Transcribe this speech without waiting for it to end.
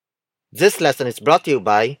This lesson is brought to you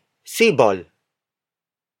by Sibol.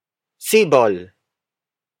 Sibol.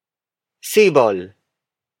 Sibol.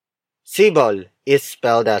 Sibol is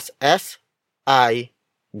spelled as S-I-B-O-L.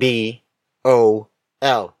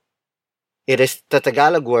 It is the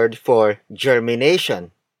Tagalog word for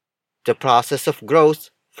germination, the process of growth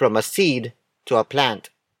from a seed to a plant.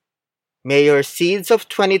 May your seeds of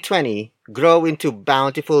 2020 grow into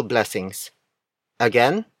bountiful blessings.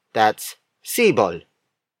 Again, that's Sibol.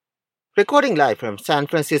 Recording live from San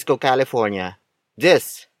Francisco, California,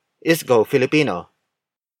 this is Go Filipino.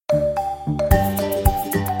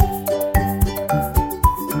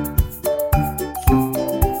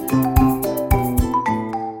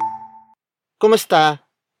 Kumusta?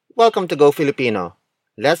 Welcome to Go Filipino.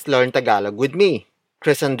 Let's learn Tagalog with me,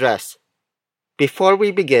 Chris Andres. Before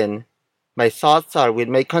we begin, my thoughts are with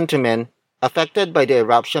my countrymen affected by the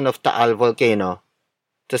eruption of Taal volcano,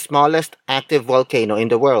 the smallest active volcano in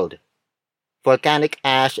the world. Volcanic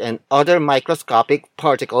ash and other microscopic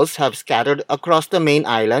particles have scattered across the main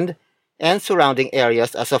island and surrounding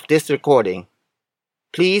areas as of this recording.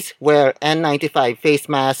 Please wear N95 face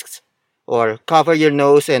masks or cover your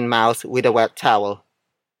nose and mouth with a wet towel.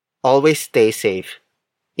 Always stay safe.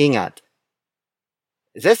 Ingat.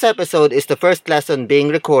 This episode is the first lesson being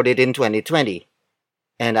recorded in 2020,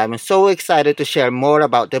 and I'm so excited to share more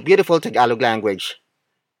about the beautiful Tagalog language.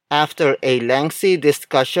 After a lengthy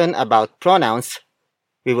discussion about pronouns,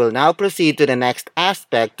 we will now proceed to the next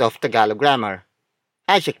aspect of Tagalog grammar,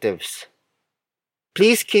 adjectives.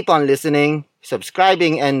 Please keep on listening,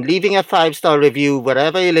 subscribing, and leaving a 5-star review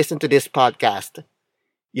wherever you listen to this podcast.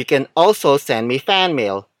 You can also send me fan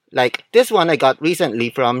mail, like this one I got recently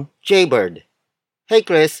from Jaybird. Hey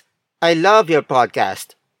Chris, I love your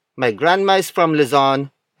podcast. My grandma is from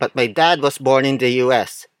Luzon, but my dad was born in the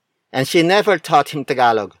US, and she never taught him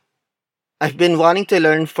Tagalog. I've been wanting to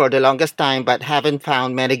learn for the longest time but haven't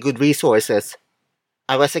found many good resources.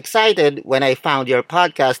 I was excited when I found your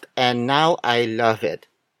podcast and now I love it.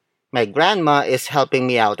 My grandma is helping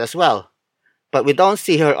me out as well, but we don't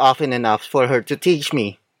see her often enough for her to teach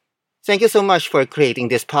me. Thank you so much for creating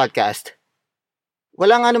this podcast.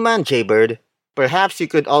 Walang anuman, Jaybird. Perhaps you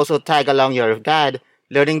could also tag along your dad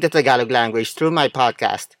learning the Tagalog language through my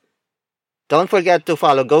podcast. Don't forget to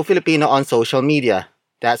follow Go Filipino on social media.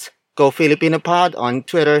 That's Go Filipino Pod on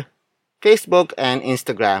Twitter, Facebook, and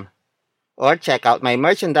Instagram. Or check out my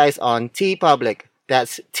merchandise on TeePublic.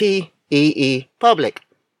 That's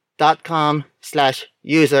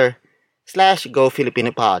teepublic.com/user/Go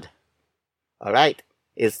Filipino Pod. Alright,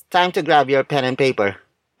 it's time to grab your pen and paper.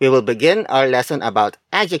 We will begin our lesson about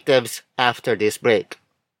adjectives after this break.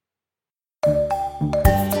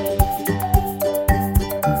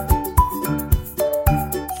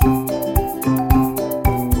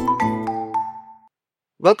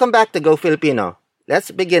 Welcome back to Go Filipino.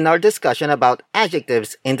 Let's begin our discussion about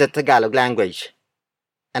adjectives in the Tagalog language.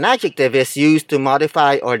 An adjective is used to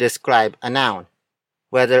modify or describe a noun,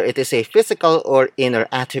 whether it is a physical or inner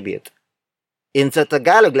attribute. In the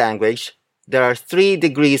Tagalog language, there are 3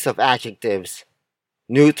 degrees of adjectives: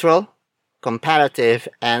 neutral, comparative,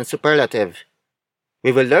 and superlative.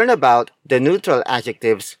 We will learn about the neutral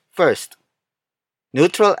adjectives first.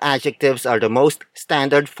 Neutral adjectives are the most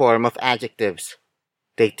standard form of adjectives.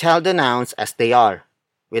 They tell the nouns as they are,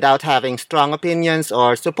 without having strong opinions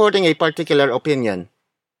or supporting a particular opinion.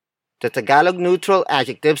 The Tagalog neutral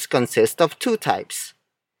adjectives consist of 2 types: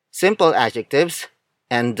 simple adjectives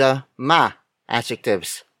and the ma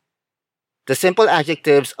adjectives. The simple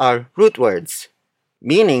adjectives are root words,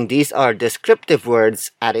 meaning these are descriptive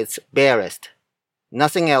words at its barest.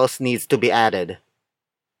 Nothing else needs to be added.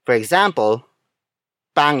 For example,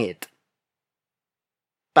 pangit,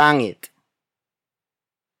 pangit,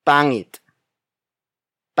 pangit.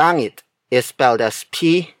 Pangit is spelled as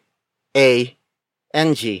P-A-N-G-I-T.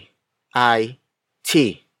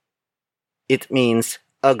 It means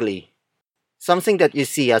ugly, something that you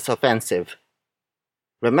see as offensive.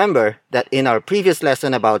 Remember that in our previous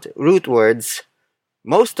lesson about root words,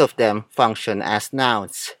 most of them function as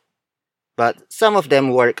nouns, but some of them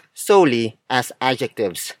work solely as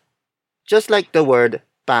adjectives, just like the word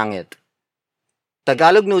pangit.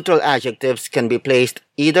 Tagalog neutral adjectives can be placed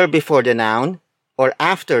either before the noun or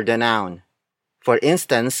after the noun. For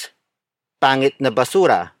instance, pangit na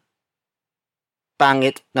basura,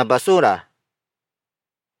 pangit na basura,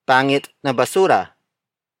 pangit na basura.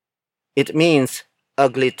 It means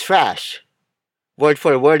ugly trash. Word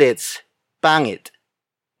for word it's pangit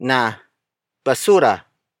na basura,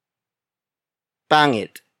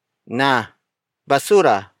 pangit na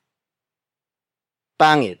basura,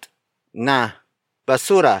 pangit na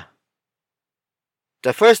basura.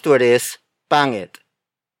 The first word is pangit.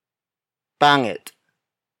 Pangit.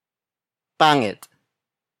 Pangit.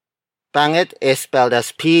 Pangit is spelled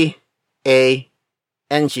as P-A-N-G-I-T.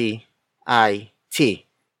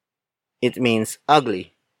 It means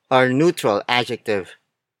ugly or neutral adjective.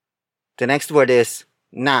 The next word is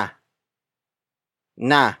na.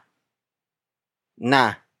 Na.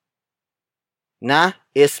 Na. Na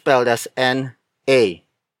is spelled as N-A.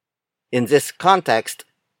 In this context,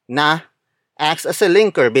 na acts as a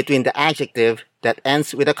linker between the adjective that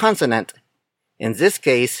ends with a consonant, in this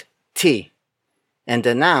case, T, and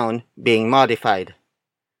the noun being modified.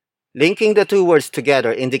 Linking the two words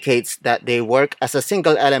together indicates that they work as a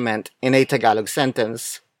single element in a Tagalog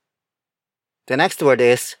sentence. The next word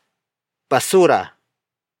is basura.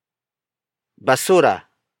 Basura.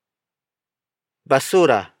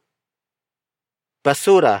 Basura.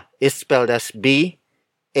 Basura is spelled as B-A-S-U-R-A.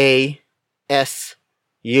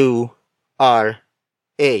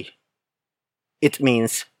 It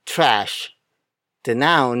means trash, the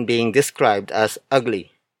noun being described as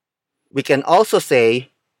ugly. We can also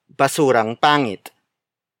say basurang pangit.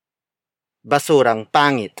 Basurang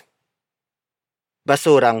pangit.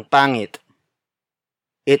 Basurang pangit.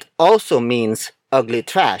 It also means ugly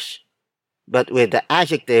trash, but with the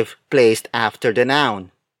adjective placed after the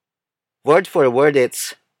noun. Word for word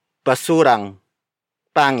it's basurang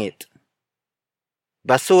pangit.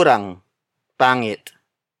 Basurang pangit.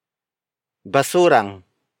 Basurang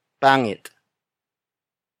pangit.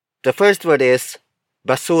 The first word is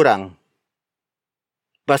basurang.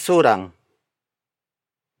 Basurang.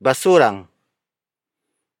 Basurang.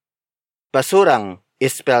 Basurang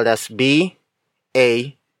is spelled as B-A-S-U-R-A-N-G.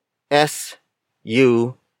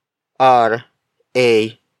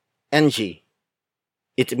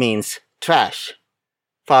 It means trash,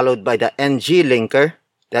 followed by the ng linker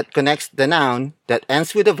that connects the noun that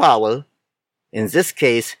ends with a vowel, in this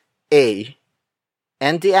case, A,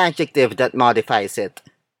 and the adjective that modifies it.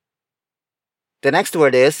 The next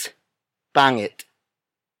word is pangit.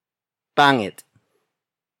 Pangit.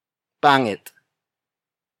 Pangit.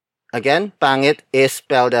 Again, pangit is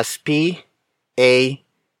spelled as P-A-N-G-I-T.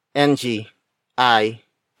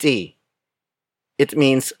 It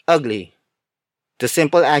means ugly, the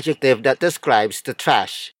simple adjective that describes the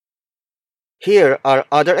trash. Here are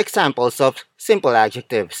other examples of simple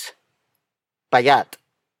adjectives. Payat.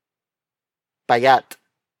 Payat.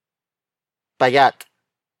 Payat.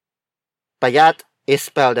 Payat is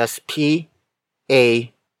spelled as P-A-Y-A-T.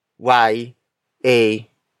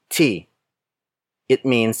 It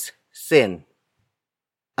means sin.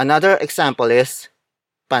 Another example is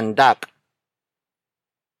pandak.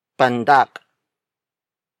 Pandak.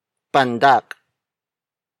 Pandak.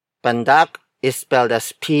 Pandak is spelled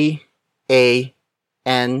as P-A-N-D-A-K.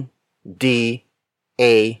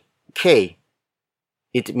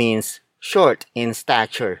 It means short in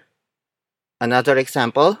stature. Another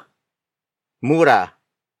example, mura.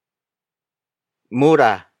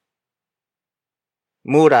 Mura.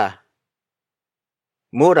 Mura.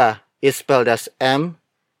 Mura is spelled as M-U-R-A.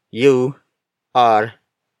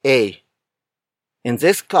 In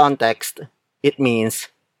this context, it means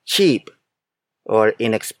cheap or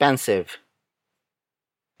inexpensive.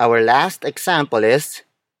 Our last example is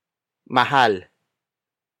mahal.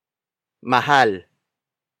 Mahal.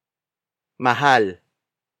 Mahal.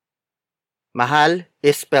 Mahal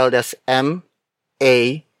is spelled as M-A-H-A-L.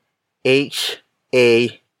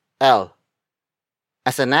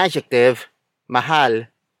 As an adjective, mahal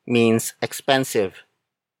means expensive.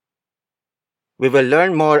 We will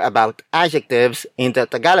learn more about adjectives in the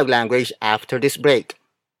Tagalog language after this break.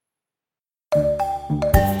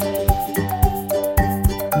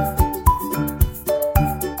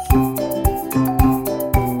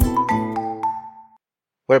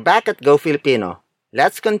 We're back at Go Filipino.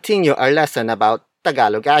 Let's continue our lesson about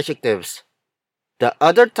Tagalog adjectives. The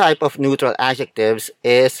other type of neutral adjectives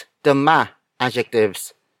is the ma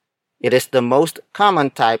adjectives. It is the most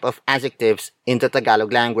common type of adjectives in the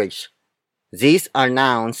Tagalog language. These are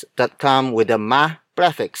nouns that come with the ma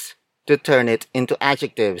prefix to turn it into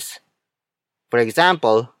adjectives. For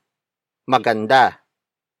example, maganda.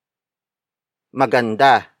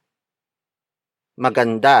 Maganda.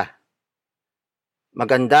 Maganda.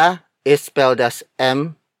 Maganda is spelled as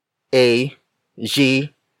M-A-G-A-N-D-A.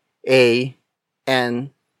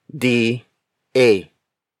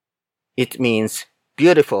 It means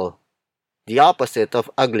beautiful, the opposite of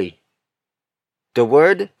ugly. The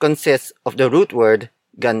word consists of the root word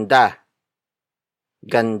ganda.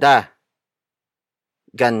 Ganda.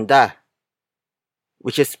 Ganda,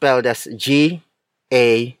 which is spelled as G-A-N-D-A.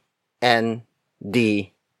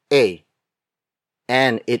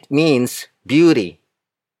 And it means beauty,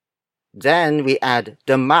 Then we add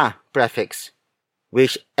the ma prefix,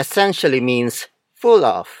 which essentially means full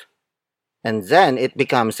of, and then it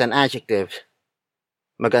becomes an adjective.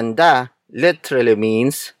 Maganda literally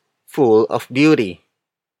means full of beauty.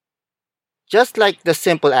 Just like the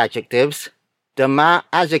simple adjectives, the ma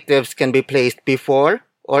adjectives can be placed before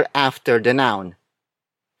or after the noun.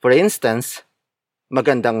 For instance,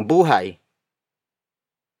 magandang buhay,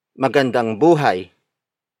 magandang buhay,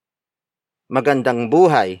 magandang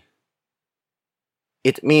buhay.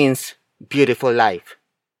 It means beautiful life.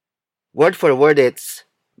 Word for word it's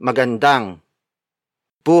magandang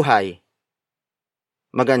buhay,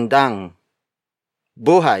 magandang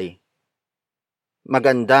buhay,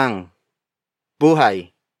 magandang buhay.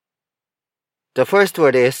 The first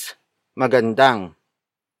word is magandang,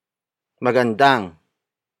 magandang,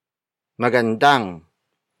 magandang.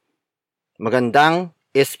 Magandang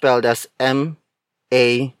is spelled as M-A-G-A-N-D-A-N-G.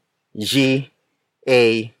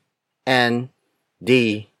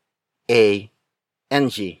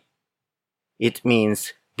 It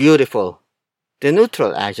means beautiful, the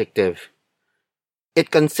neutral adjective.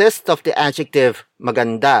 It consists of the adjective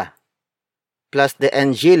maganda plus the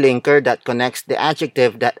ng linker that connects the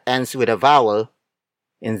adjective that ends with a vowel,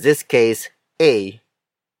 in this case a,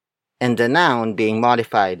 and the noun being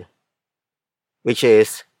modified, which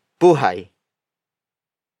is buhay,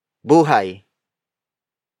 buhay,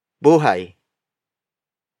 buhay.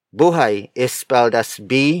 Buhay is spelled as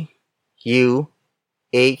B-U-H-A-Y.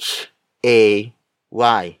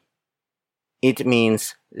 It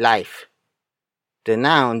means life, the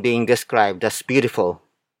noun being described as beautiful.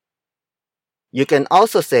 You can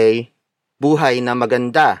also say buhay na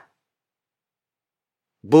maganda,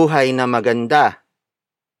 buhay na maganda,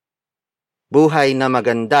 buhay na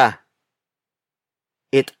maganda.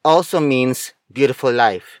 It also means beautiful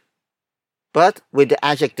life, but with the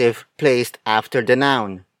adjective placed after the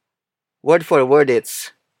noun. Word for word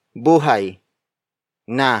it's buhay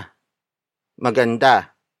na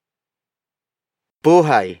maganda,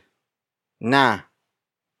 buhay na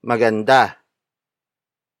maganda,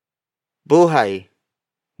 buhay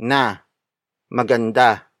na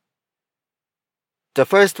maganda. The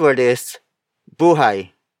first word is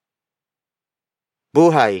buhay,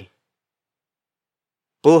 buhay,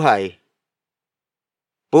 buhay.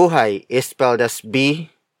 Buhay is spelled as B-U-H-A-Y.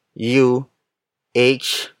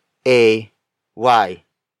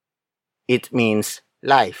 It means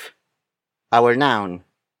life, our noun.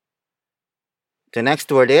 The next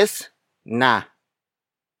word is na,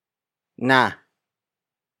 na,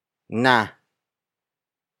 na.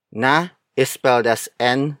 Na is spelled as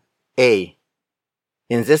N-A.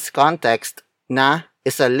 In this context, na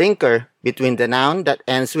is a linker between the noun that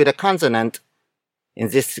ends with a consonant, in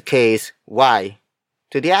this case Y,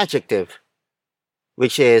 to the adjective,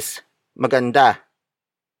 which is maganda,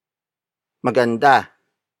 maganda,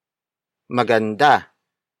 maganda.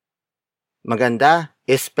 Maganda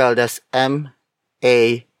is spelled as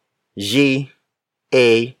M-A-G-A-N-D-A.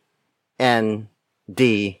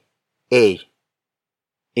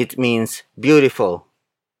 It means beautiful,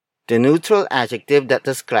 the neutral adjective that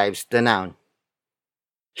describes the noun.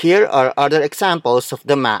 Here are other examples of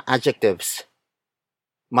the ma adjectives.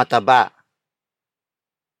 Mataba,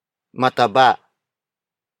 mataba,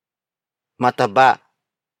 mataba.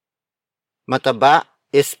 Mataba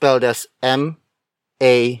is spelled as M-A-T-A-B-A.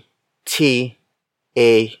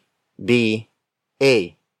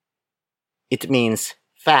 It means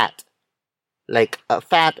fat, like a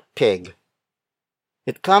fat pig.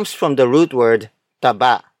 It comes from the root word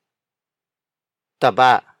taba,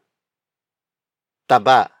 taba,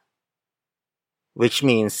 taba, which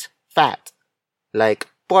means fat, like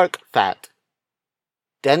pork fat.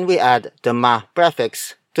 Then we add the ma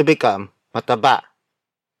prefix to become mataba,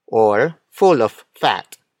 or full of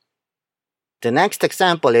fat. The next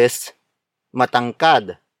example is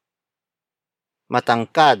matangkad,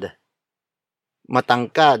 matangkad,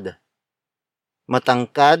 matangkad.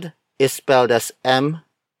 Matangkad is spelled as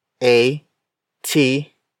M-A-T-A-N-G-K-A-D.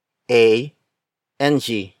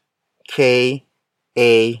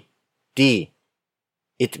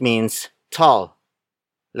 It means tall,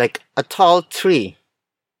 like a tall tree.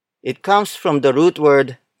 It comes from the root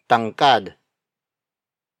word tangkad,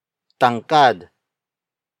 tangkad,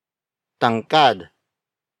 tangkad,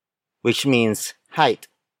 which means height.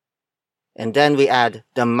 And then we add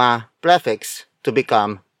the ma prefix to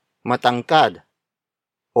become matangkad,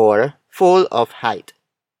 or full of height.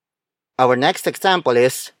 Our next example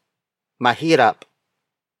is mahirap,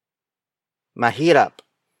 mahirap,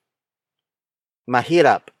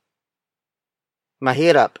 mahirap.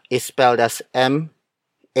 Mahirap is spelled as M-A-H-I-R-A-P.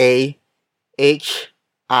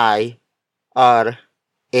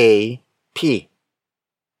 P.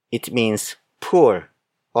 It means poor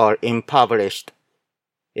or impoverished.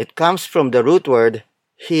 It comes from the root word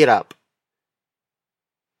hirap.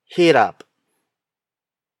 Hirap.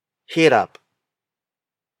 Hirap,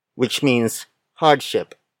 which means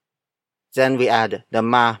hardship. Then we add the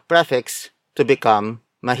ma prefix to become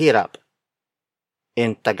mahirap.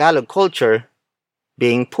 In Tagalog culture,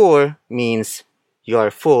 being poor means you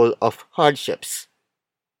are full of hardships.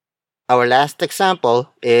 Our last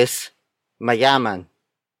example is mayaman.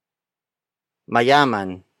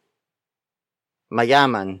 Mayaman.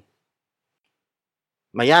 Mayaman.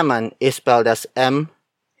 Mayaman is spelled as M-A-Y-A-M-A-N.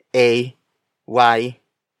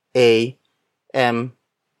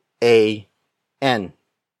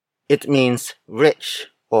 It means rich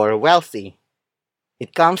or wealthy.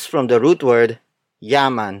 It comes from the root word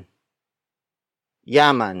yaman.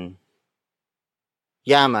 Yaman.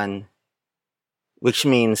 Yaman, which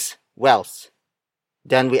means wealth.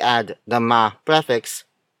 Then we add the ma prefix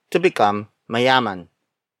to become mayaman,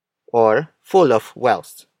 or full of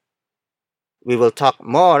wealth. We will talk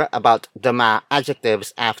more about the ma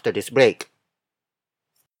adjectives after this break.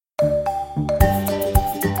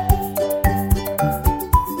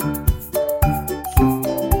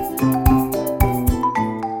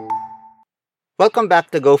 Welcome back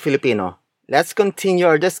to Go Filipino. Let's continue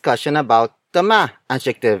our discussion about the ma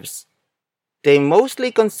adjectives. They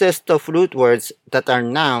mostly consist of root words that are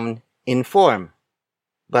noun in form.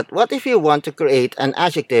 But what if you want to create an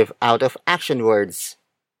adjective out of action words?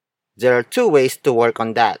 There are two ways to work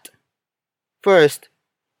on that. First,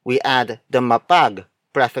 we add the mapag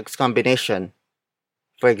prefix combination.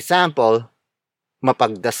 For example,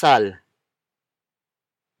 mapagdasal.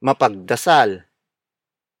 Mapagdasal.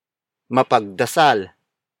 Mapagdasal.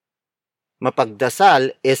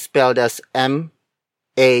 Mapagdasal is spelled as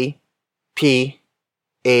M-A-P-A-G-D-A-S-A-L.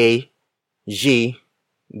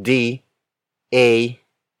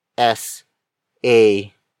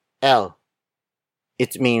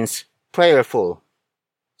 It means prayerful,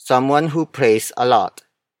 someone who prays a lot.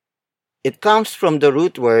 It comes from the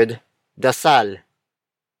root word dasal.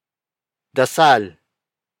 Dasal.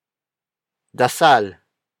 Dasal,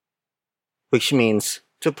 which means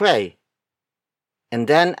to pray. And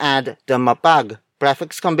then add the mapag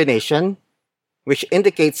prefix combination, which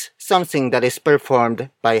indicates something that is performed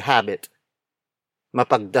by habit.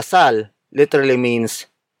 Mapagdasal literally means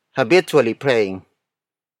habitually praying.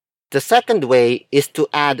 The second way is to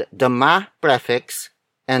add the ma prefix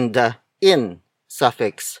and the in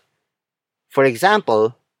suffix. For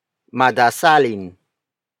example, madasalin.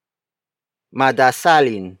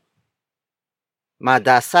 Madasalin.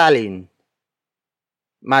 Madasalin.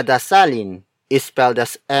 Madasalin is spelled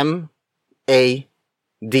as M-A-D-A-S-A-L-I-N.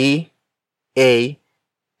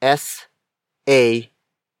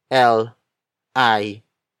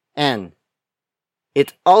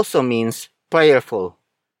 It also means prayerful,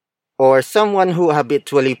 or someone who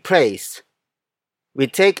habitually prays. We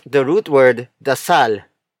take the root word dasal,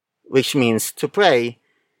 which means to pray,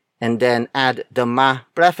 and then add the ma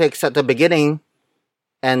prefix at the beginning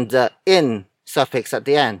and the in suffix at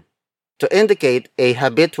the end to indicate a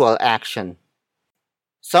habitual action.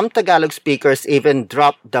 Some Tagalog speakers even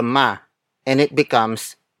drop the ma and it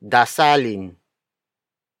becomes dasalin.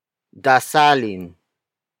 Dasalin.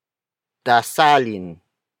 Dasalin.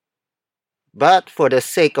 But for the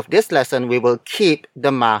sake of this lesson, we will keep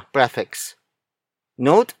the ma prefix.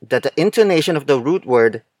 Note that the intonation of the root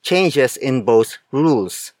word changes in both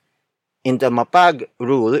rules. In the mapag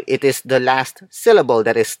rule, it is the last syllable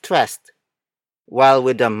that is stressed, while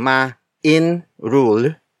with the ma in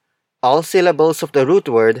rule, all syllables of the root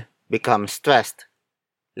word become stressed.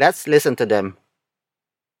 Let's listen to them.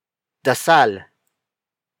 Dasal.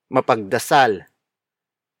 Mapagdasal.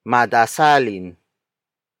 Madasalin.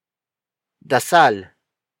 Dasal.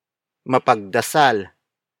 Mapagdasal.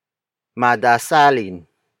 Madasalin.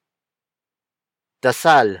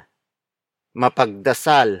 Dasal.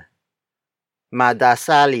 Mapagdasal.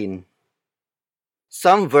 Madasalin.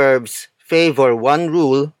 Some verbs favor one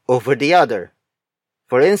rule over the other.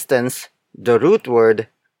 For instance, the root word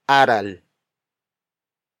aral.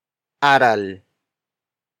 Aral.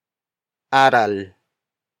 Aral.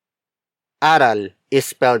 Aral is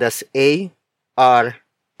spelled as A-R-A-L.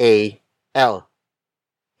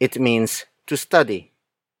 It means to study.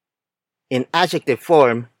 In adjective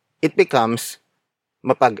form, it becomes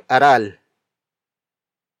mapag-aral.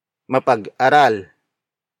 Mapag-aral.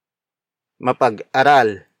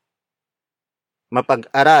 Mapag-aral.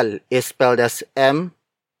 Mapag-aral is spelled as M-A-P-A-G-A-R-A-L.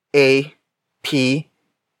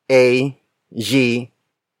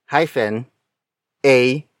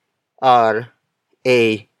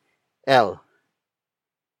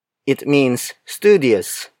 It means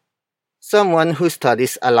studious, someone who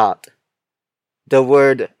studies a lot. The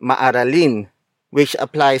word maaralin, which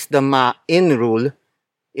applies the ma-in rule,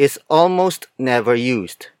 is almost never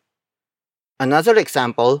used. Another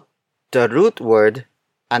example, the root word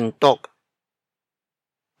antok.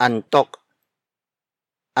 Antok.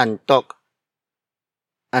 Antok.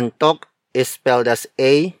 Antok is spelled as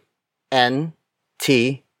A-N-T-O-K.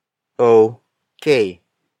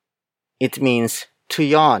 It means to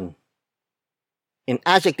yawn. In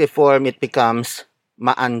adjective form, it becomes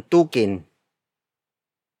maantukin.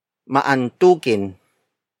 Maantukin.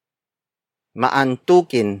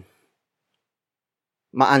 Maantukin.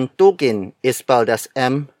 Maantukin is spelled as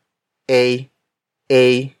M-A-A-N-T-U-K-I-N.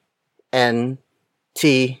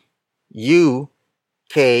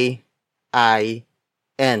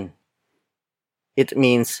 It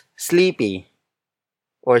means sleepy,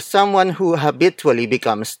 or someone who habitually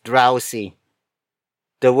becomes drowsy.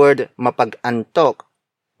 The word mapag-antok,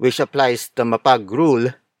 which applies the mapag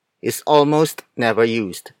rule, is almost never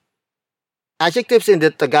used. Adjectives in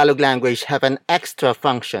the Tagalog language have an extra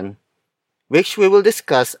function, which we will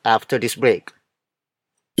discuss after this break.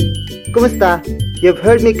 Kumusta? You've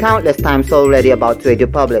heard me countless times already about Radio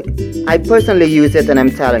Public. I personally use it and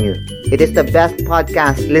I'm telling you, it is the best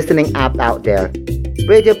podcast listening app out there.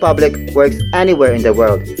 Radio Public works anywhere in the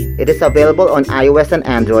world. It is available on iOS and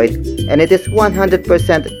Android, and it is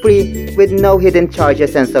 100% free with no hidden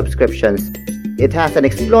charges and subscriptions. It has an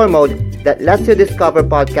explore mode that lets you discover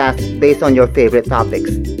podcasts based on your favorite topics.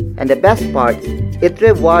 And the best part, it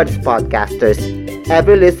rewards podcasters.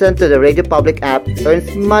 Every listen to the Radio Public app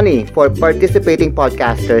earns money for participating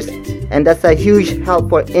podcasters, and that's a huge help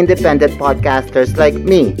for independent podcasters like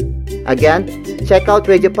me. Again, check out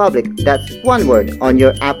Radio Public, that's one word, on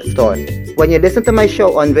your app store. When you listen to my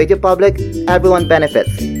show on Radio Public, everyone benefits.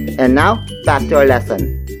 And now, back to our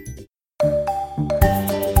lesson.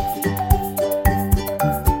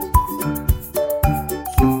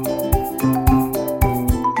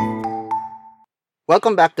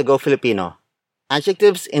 Welcome back to Go Filipino.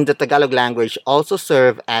 Adjectives in the Tagalog language also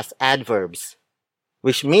serve as adverbs,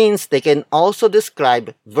 which means they can also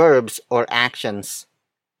describe verbs or actions.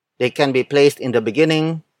 They can be placed in the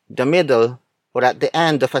beginning, the middle, or at the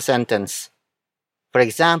end of a sentence. For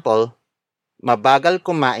example, mabagal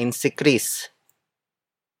kumain si Chris.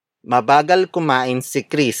 Mabagal kumain si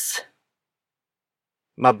Chris.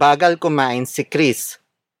 Mabagal kumain si Chris.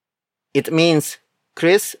 It means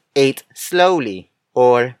Chris ate slowly,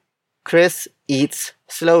 or Chris eats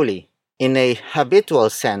slowly, in a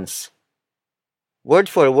habitual sense. Word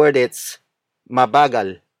for word, it's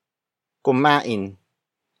mabagal, kumain,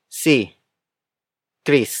 si,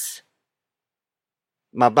 Chris.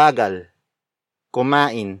 Mabagal,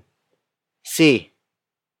 kumain, si,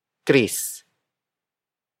 Chris.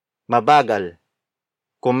 Mabagal,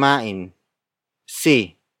 kumain,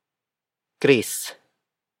 si, Chris.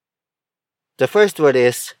 The first word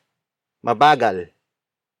is mabagal.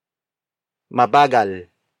 Mabagal.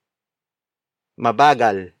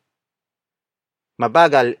 Mabagal.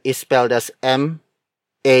 Mabagal is spelled as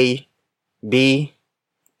M-A-B-A-G-A-L.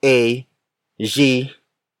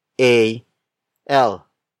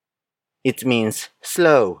 It means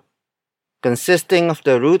slow, consisting of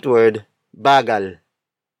the root word bagal.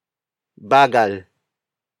 Bagal.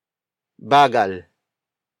 Bagal,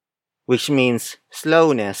 which means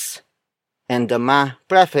slowness, and the ma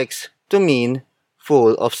prefix to mean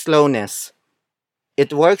full of slowness.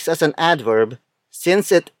 It works as an adverb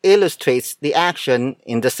since it illustrates the action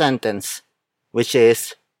in the sentence, which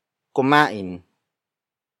is kumain.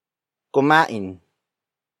 Kumain.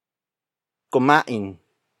 Kumain.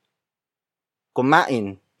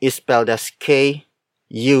 Kumain is spelled as K-U-M-A-I-N.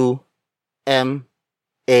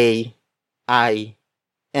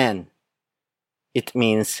 It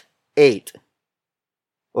means ate,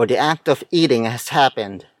 or the act of eating has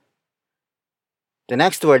happened. The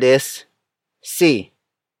next word is si.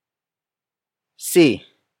 Si.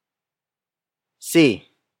 Si.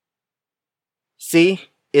 Si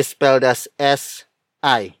is spelled as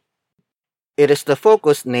S-I. It is the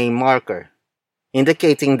focus name marker,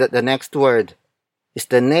 indicating that the next word is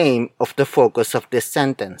the name of the focus of this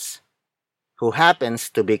sentence, who happens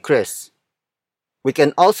to be Chris. We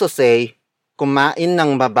can also say, kumain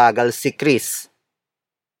ng mabagal si Chris.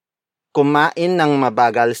 Kumain ng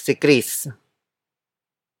mabagal si Chris.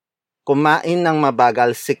 Kumain ng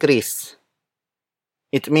mabagal si Chris.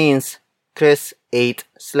 It means Chris ate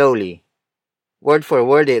slowly. Word for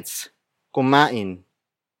word, it's kumain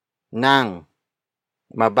ng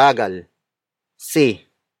mabagal si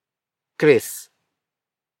Chris.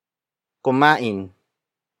 Kumain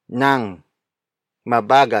ng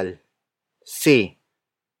mabagal. C.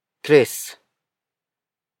 Chris.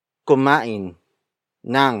 Kumain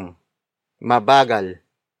ng mabagal.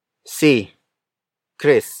 C.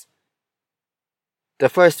 Chris. The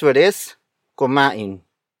first word is kumain.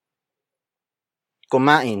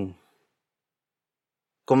 Kumain.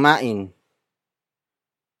 Kumain.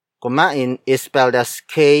 Kumain is spelled as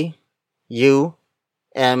K-U-M-A-I-N.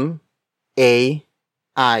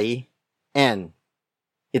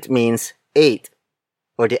 It means ate,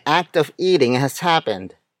 or the act of eating has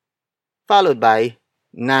happened, followed by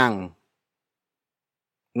nang.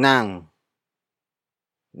 Nang.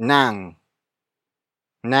 Nang.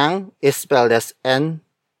 Nang is spelled as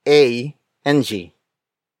N-A-N-G.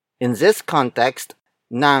 In this context,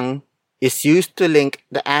 nang is used to link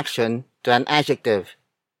the action to an adjective,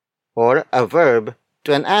 or a verb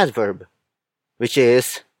to an adverb, which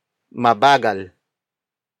is mabagal.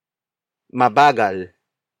 Mabagal.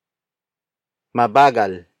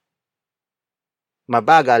 Mabagal.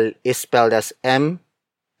 Mabagal is spelled as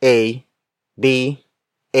M-A-B-A-G-A-L.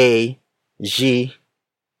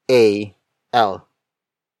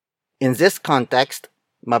 In this context,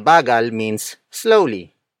 mabagal means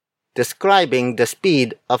slowly, describing the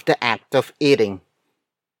speed of the act of eating.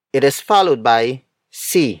 It is followed by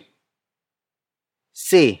C.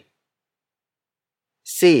 C.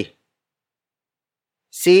 C.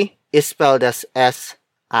 C is spelled as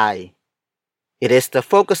S-I. It is the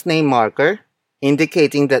focus name marker,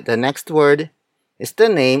 indicating that the next word is the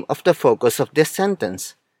name of the focus of this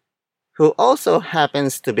sentence, who also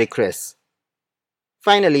happens to be Chris.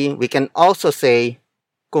 Finally, we can also say,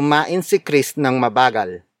 kumain si Chris ng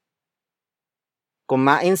mabagal.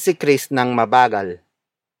 Kumain si Chris ng mabagal.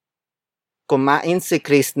 Kumain si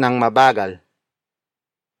Chris ng mabagal.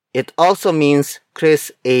 It also means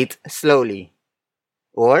Chris ate slowly,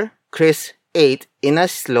 or Chris ate in a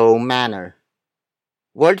slow manner.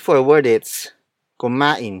 Word for word it's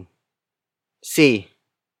kumain, si,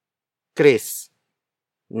 Chris,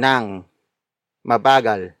 ng,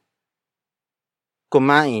 mabagal.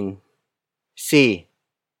 Kumain, si,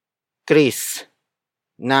 Chris,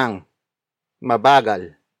 ng,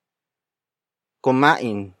 mabagal.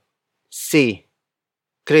 Kumain, si,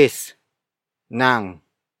 Chris, ng,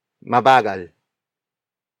 mabagal.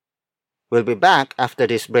 We'll be back after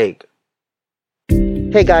this break.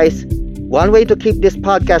 Hey guys, one way to keep this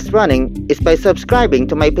podcast running is by subscribing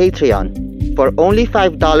to my Patreon. For only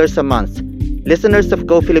 $5 a month, listeners of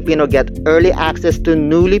Go Filipino get early access to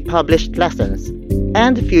newly published lessons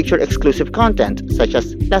and future exclusive content such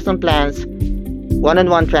as lesson plans,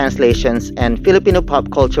 one-on-one translations, and Filipino pop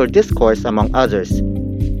culture discourse, among others.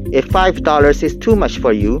 If $5 is too much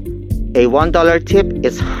for you, a $1 tip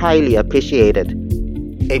is highly appreciated.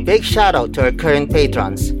 A big shout out to our current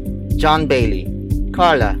patrons, John Bailey,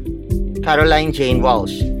 Carla, Caroline Jane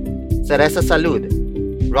Walsh, Ceresa Salud,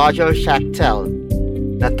 Roger Schachtel,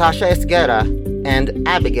 Natasha Esguerra, and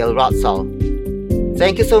Abigail Rotzal.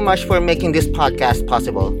 Thank you so much for making this podcast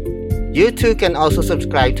possible. You too can also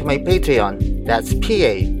subscribe to my Patreon. That's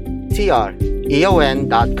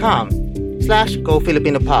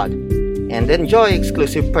patreon.com/GoFilipinoPod and enjoy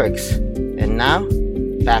exclusive perks. And now,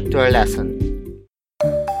 back to our lesson.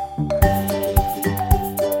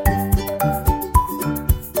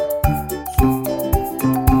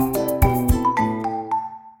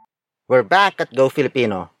 We're back at Go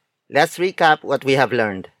Filipino. Let's recap what we have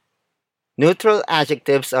learned. Neutral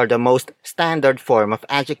adjectives are the most standard form of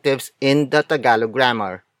adjectives in the Tagalog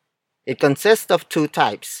grammar. It consists of two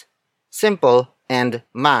types, simple and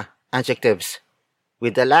ma adjectives,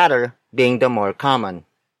 with the latter being the more common.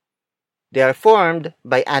 They are formed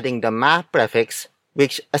by adding the ma prefix,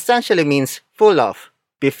 which essentially means full of,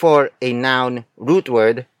 before a noun root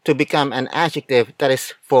word to become an adjective that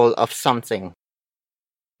is full of something.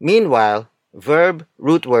 Meanwhile, verb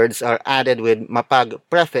root words are added with mapag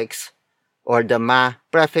prefix or the ma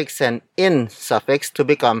prefix and in suffix to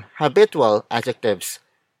become habitual adjectives.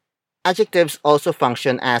 Adjectives also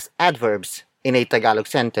function as adverbs in a Tagalog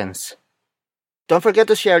sentence. Don't forget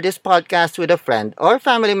to share this podcast with a friend or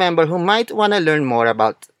family member who might want to learn more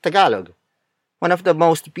about Tagalog, one of the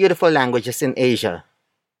most beautiful languages in Asia.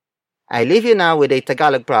 I leave you now with a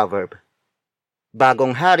Tagalog proverb.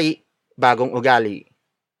 Bagong hari, bagong ugali.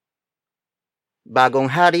 Bagong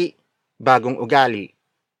hari, bagong ugali.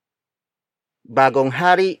 Bagong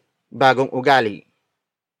hari, bagong ugali.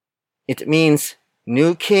 It means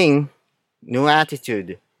new king, new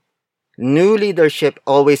attitude. New leadership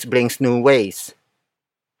always brings new ways.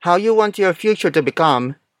 How you want your future to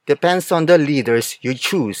become depends on the leaders you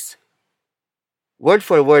choose. Word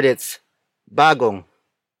for word it's bagong,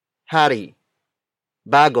 hari,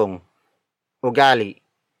 bagong, ugali.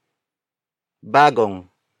 Bagong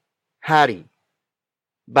hari.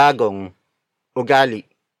 Bagong ugali.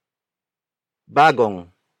 Bagong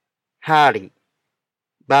hari.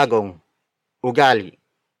 Bagong ugali.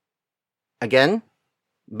 Again,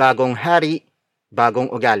 bagong hari, bagong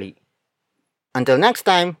ugali. Until next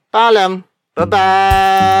time, paalam!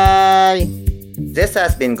 Bye-bye! This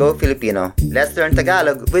has been Go Filipino. Let's learn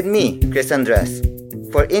Tagalog with me, Chris Andres.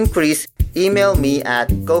 For inquiries, email me at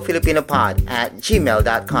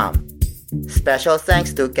gofilipinopod@gmail.com. Special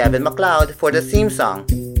thanks to Kevin MacLeod for the theme song,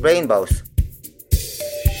 Rainbows.